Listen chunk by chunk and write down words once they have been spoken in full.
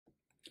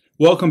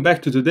Welcome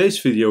back to today's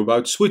video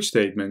about switch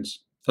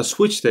statements. A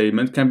switch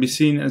statement can be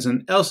seen as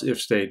an else-if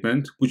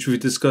statement, which we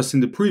discussed in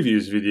the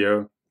previous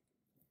video.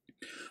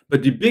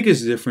 But the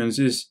biggest difference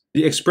is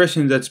the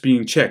expression that's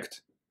being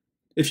checked.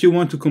 If you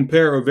want to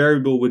compare a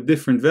variable with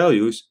different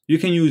values, you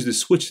can use the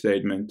switch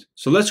statement.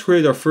 So let's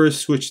create our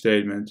first switch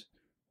statement.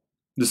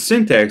 The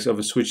syntax of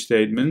a switch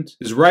statement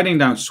is writing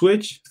down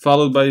switch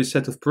followed by a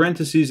set of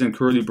parentheses and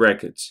curly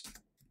brackets.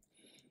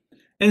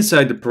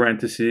 Inside the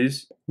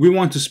parentheses, we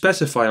want to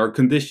specify our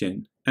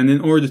condition, and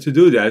in order to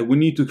do that, we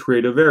need to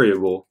create a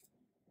variable.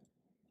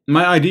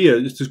 My idea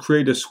is to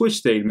create a switch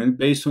statement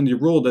based on the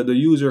role that the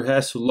user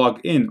has to log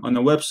in on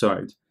a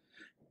website.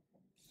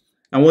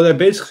 And what I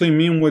basically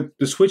mean with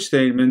the switch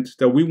statement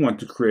that we want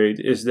to create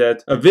is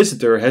that a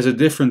visitor has a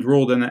different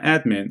role than an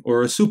admin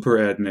or a super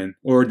admin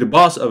or the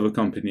boss of a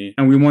company,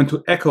 and we want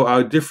to echo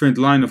out different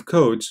line of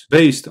codes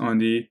based on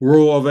the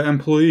role of an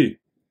employee.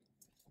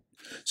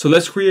 So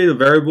let's create a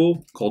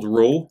variable called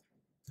role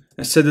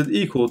and set it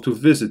equal to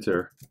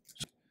visitor.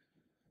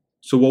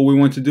 So what we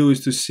want to do is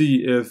to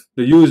see if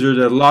the user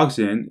that logs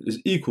in is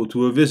equal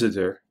to a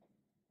visitor.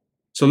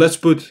 So let's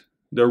put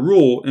the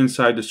role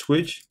inside the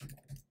switch.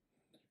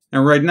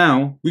 And right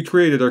now we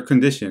created our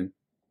condition.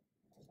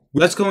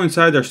 Let's go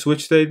inside our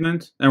switch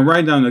statement and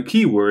write down a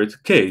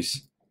keyword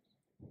case.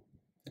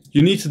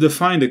 You need to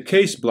define the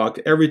case block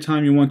every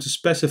time you want to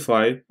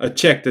specify a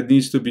check that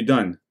needs to be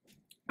done.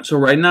 So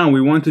right now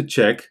we want to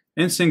check,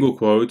 in single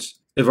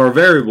quotes, if our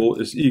variable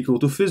is equal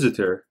to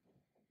visitor.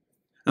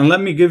 And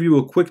let me give you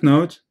a quick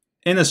note.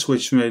 In a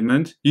switch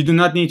statement, you do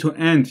not need to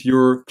end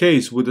your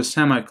case with a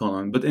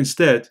semicolon, but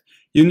instead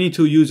you need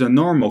to use a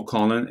normal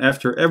colon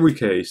after every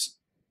case.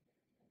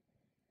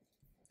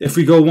 If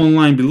we go one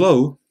line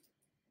below,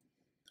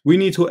 we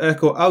need to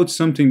echo out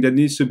something that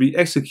needs to be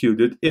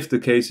executed if the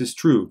case is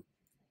true.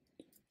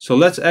 So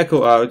let's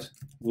echo out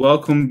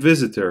welcome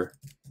visitor.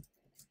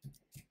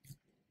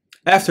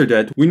 After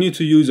that, we need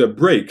to use a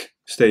break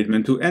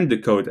statement to end the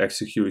code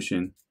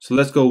execution. So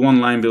let's go one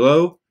line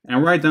below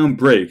and write down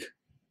break,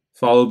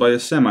 followed by a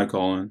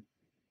semicolon.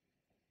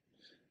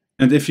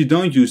 And if you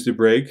don't use the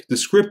break, the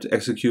script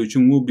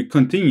execution will be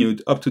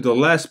continued up to the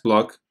last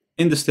block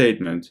in the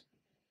statement.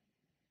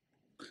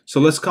 So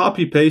let's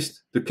copy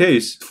paste the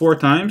case 4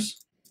 times.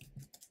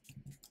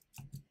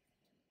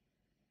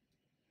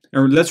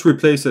 And let's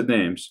replace the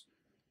names.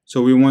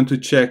 So we want to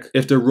check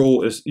if the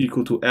role is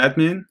equal to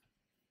admin.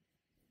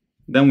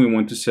 Then we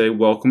want to say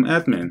welcome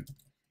admin.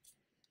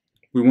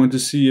 We want to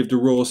see if the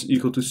role is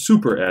equal to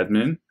super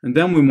admin, and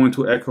then we want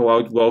to echo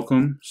out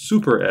welcome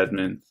super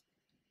admin.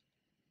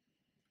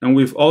 And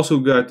we've also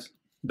got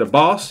the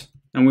boss,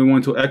 and we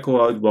want to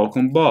echo out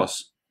welcome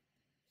boss.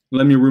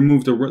 Let me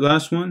remove the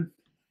last one,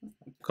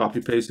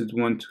 copy pasted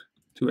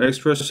 2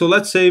 extra. So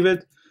let's save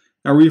it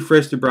and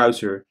refresh the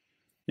browser.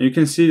 And you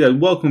can see that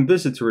welcome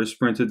visitor is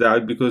printed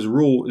out because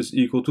role is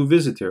equal to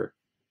visitor.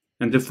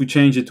 And if we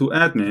change it to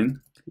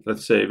admin,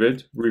 let's save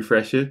it,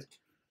 refresh it,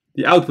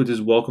 the output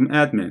is welcome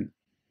admin.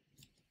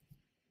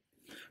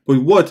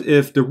 But what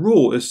if the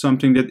role is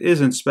something that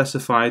isn't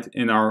specified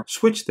in our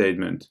switch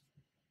statement?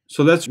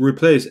 So let's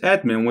replace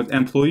admin with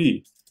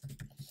employee.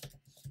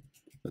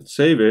 Let's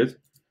save it,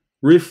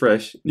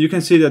 refresh. You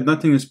can see that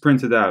nothing is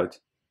printed out.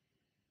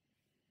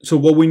 So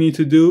what we need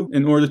to do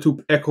in order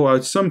to echo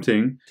out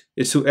something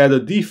is to add a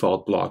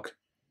default block.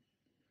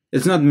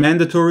 It's not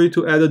mandatory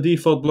to add a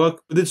default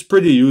block, but it's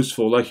pretty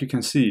useful, like you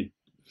can see.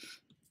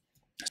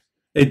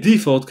 A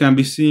default can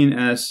be seen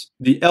as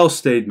the else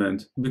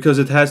statement because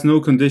it has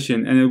no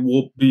condition and it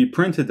will be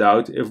printed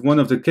out if one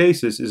of the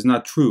cases is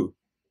not true.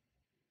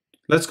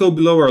 Let's go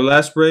below our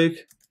last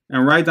break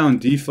and write down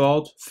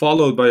default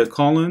followed by a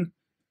colon.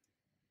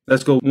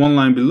 Let's go one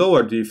line below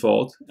our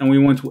default and we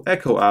want to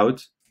echo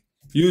out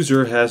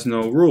user has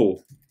no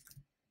role.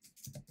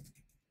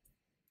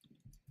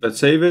 Let's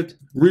save it,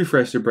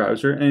 refresh the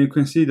browser, and you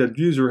can see that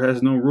user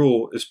has no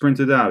role is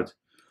printed out.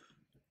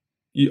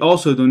 You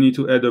also don't need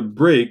to add a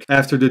break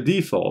after the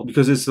default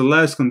because it's the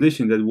last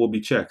condition that will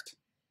be checked.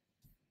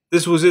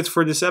 This was it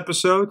for this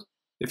episode.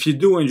 If you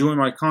do enjoy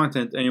my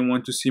content and you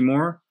want to see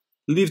more,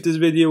 leave this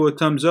video a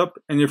thumbs up,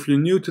 and if you're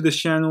new to this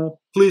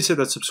channel, please hit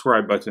that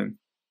subscribe button.